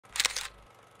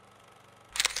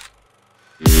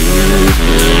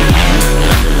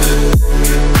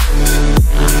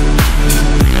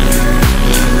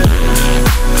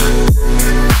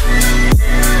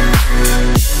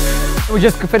We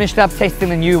just finished up testing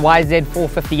the new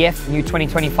YZ450F, new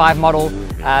 2025 model.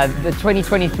 The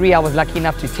 2023 I was lucky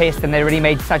enough to test, and they really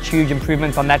made such huge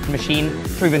improvements on that machine.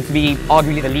 Proven to be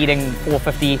arguably the leading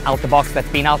 450 out the box that's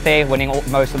been out there, winning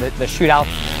most of the shootouts,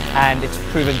 and it's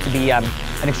proven to be an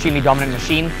extremely dominant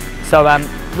machine. So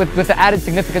with the added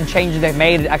significant changes they've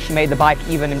made, it actually made the bike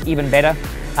even better.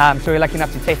 So we're lucky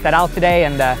enough to test that out today,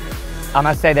 and I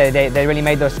must say they really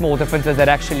made those small differences that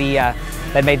actually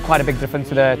that made quite a big difference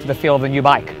to the feel of the new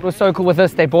bike. It was so cool with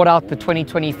this, they brought out the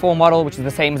 2024 model, which is the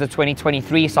same as the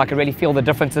 2023, so I could really feel the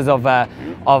differences of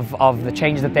the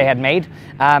changes that they had made.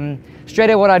 Straight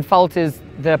away what I'd felt is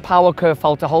the power curve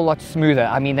felt a whole lot smoother.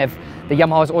 I mean, the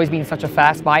Yamaha has always been such a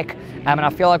fast bike, and I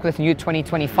feel like with the new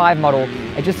 2025 model,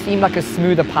 it just seemed like a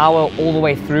smoother power all the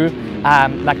way through.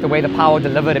 Like the way the power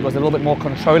delivered, it was a little bit more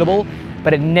controllable,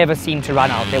 but it never seemed to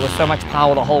run out. There was so much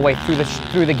power the whole way through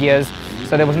the gears.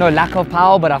 So there was no lack of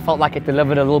power, but I felt like it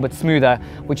delivered a little bit smoother,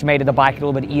 which made the bike a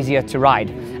little bit easier to ride.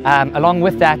 Along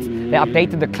with that, they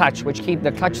updated the clutch,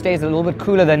 the clutch stays a little bit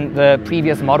cooler than the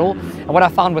previous model. And what I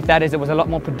found with that is it was a lot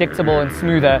more predictable and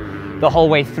smoother the whole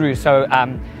way through. So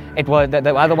it was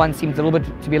the other one seemed to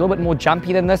be a little bit more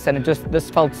jumpy than this, and this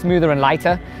felt smoother and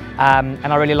lighter. And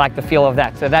I really liked the feel of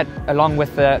that. So that, along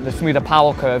with the smoother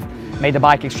power curve, made the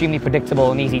bike extremely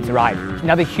predictable and easy to ride.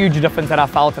 Another huge difference that I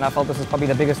felt, and I felt this is probably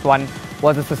the biggest one,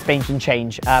 was the suspension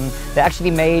change.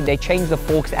 They changed the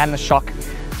forks and the shock.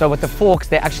 So with the forks,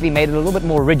 they actually made it a little bit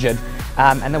more rigid.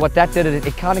 And then what that did is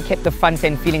it kind of kept the front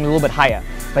end feeling a little bit higher.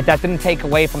 But that didn't take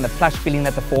away from the plush feeling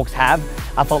that the forks have.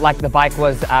 I felt like the bike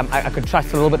was, I could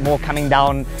trust a little bit more coming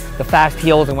down the fast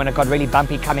hills, and when it got really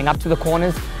bumpy coming up to the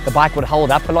corners, the bike would hold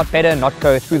up a lot better and not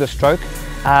go through the stroke.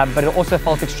 But it also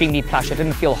felt extremely plush. It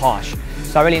didn't feel harsh.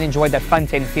 So I really enjoyed that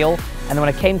front end feel. And then when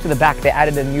it came to the back, they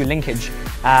added a new linkage.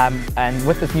 And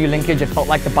with this new linkage, it felt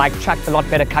like the bike tracked a lot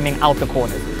better coming out the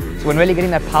corners. So when really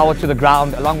getting that power to the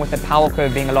ground, along with the power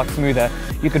curve being a lot smoother,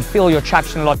 you could feel your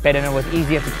traction a lot better, and it was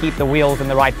easier to keep the wheels in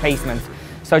the right placement.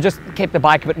 So it just kept the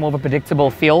bike a bit more of a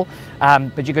predictable feel,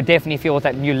 but you could definitely feel with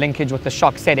that new linkage with the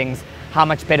shock settings how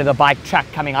much better the bike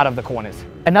tracked coming out of the corners.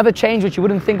 Another change which you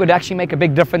wouldn't think would actually make a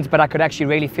big difference, but I could actually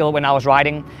really feel when I was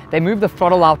riding, they moved the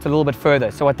throttle out a little bit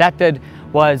further. So what that did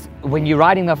was, when you're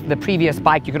riding the previous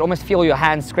bike, you could almost feel your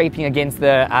hands scraping against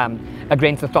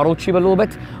the throttle tube a little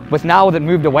bit. With now that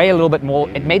moved away a little bit more,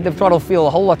 it made the throttle feel a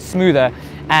whole lot smoother,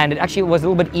 and it actually was a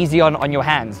little bit easier on your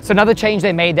hands. So another change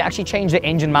they made, they actually changed the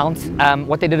engine mount.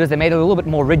 What they did is they made it a little bit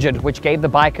more rigid, which gave the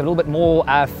bike a little bit more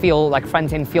feel, like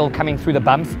front end feel coming through the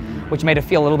bumps, which made it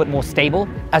feel a little bit more stable,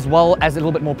 as well as a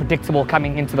little bit more predictable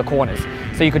coming into the corners.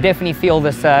 So you could definitely feel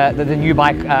this, the new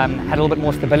bike had a little bit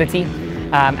more stability,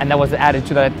 and that was added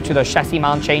to the chassis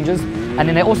mount changes. And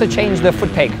then they also changed the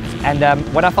foot peg. And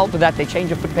what I felt with that, they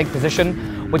changed the foot peg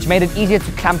position, which made it easier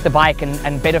to clamp the bike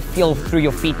and better feel through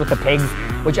your feet with the pegs,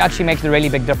 which actually makes a really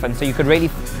big difference. So you could really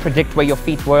predict where your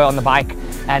feet were on the bike,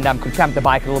 and could clamp the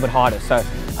bike a little bit harder. So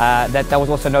that was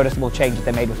also a noticeable change that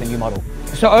they made with the new model.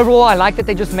 So overall, I like that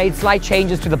they just made slight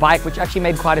changes to the bike, which actually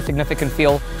made quite a significant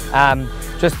feel.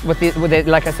 Just with the,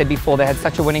 like I said before, they had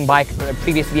such a winning bike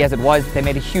previously as it was. They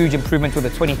made a huge improvement with the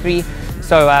 23.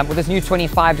 So with this new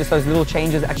 25, just those little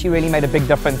changes actually really made a big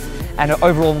difference, and an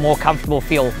overall more comfortable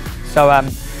feel. So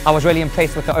I was really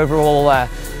impressed with the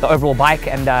overall bike,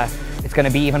 and it's going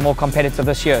to be even more competitive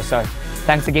this year. So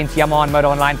thanks again to Yamaha and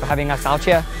MotoOnline for having us out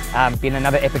here. Been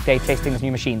another epic day testing this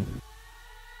new machine.